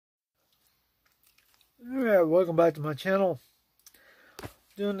Yeah, welcome back to my channel.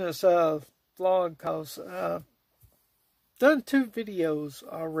 Doing this vlog because done 2 videos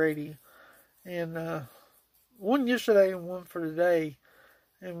already, and one yesterday and one for today.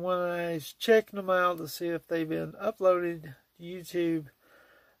 And when I was checking them out to see if they've been uploaded to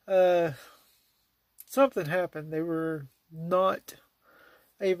YouTube, something happened. They were not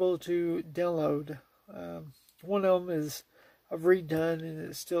able to download. One of them is I've redone and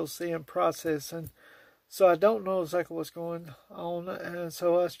it's still saying processing. So I don't know exactly what's going on. And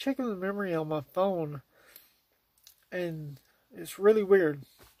so I was checking the memory on my phone, and it's really weird.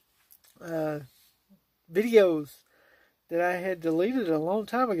 Videos that I had deleted a long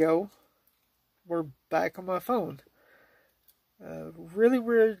time ago were back on my phone. Really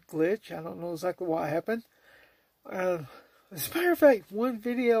weird glitch. I don't know exactly what happened. As a matter of fact, one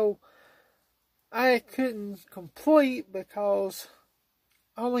video I couldn't complete because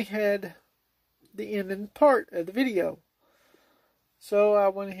I only had the ending part of the video. So I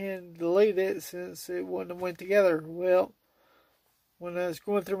went ahead and deleted it since it wouldn't have went together. Well, when I was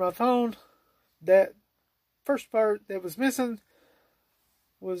going through my phone, that first part that was missing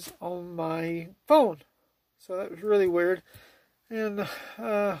was on my phone. So that was really weird. And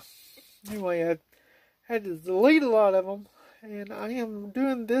anyway, I had to delete a lot of them. And I am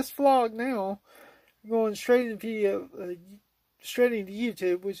doing this vlog now, going straight into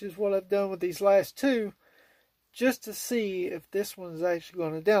YouTube, which is what I've done with these last 2, just to see if this one's actually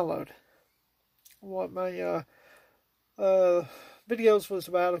going to download. What my videos was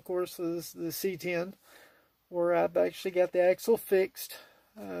about, of course, is the C10, where I've actually got the axle fixed.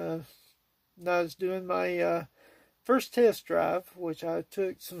 And I was doing my first test drive, which I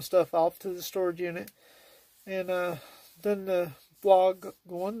took some stuff off to the storage unit, and done the vlog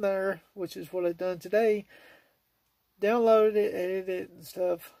going there, which is what I've done today. Downloaded it, edited it and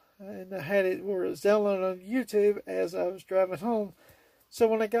stuff, and I had it where it was downloaded on YouTube as I was driving home. So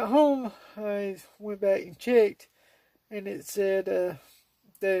when I got home, I went back and checked, and it said that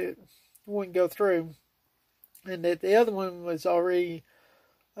it wouldn't go through, and that the other one was already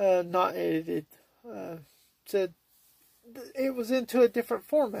not edited. Said it was into a different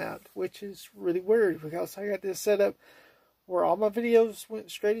format, which is really weird because I got this set up where all my videos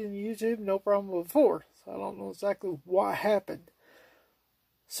went straight into YouTube, no problem before. So I don't know exactly what happened.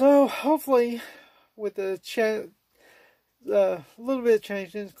 So hopefully, with the little bit of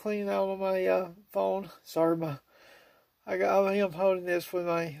changes, cleaning out on my phone. Sorry, I am holding this with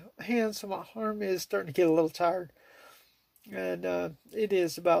my hand, so my arm is starting to get a little tired, and it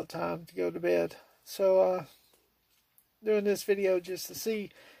is about time to go to bed. So doing this video just to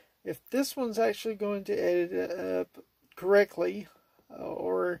see if this one's actually going to edit it up correctly,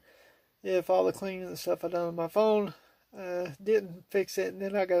 or if all the cleaning and stuff I done on my phone didn't fix it, and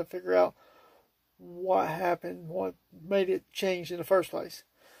then I got to figure out what happened, what made it change in the first place.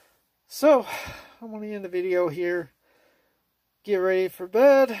 So I'm going to end the video here, get ready for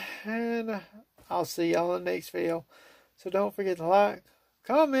bed, and I'll see y'all in the next video. So don't forget to like,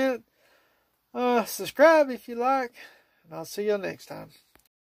 comment, subscribe if you like, and I'll see you next time.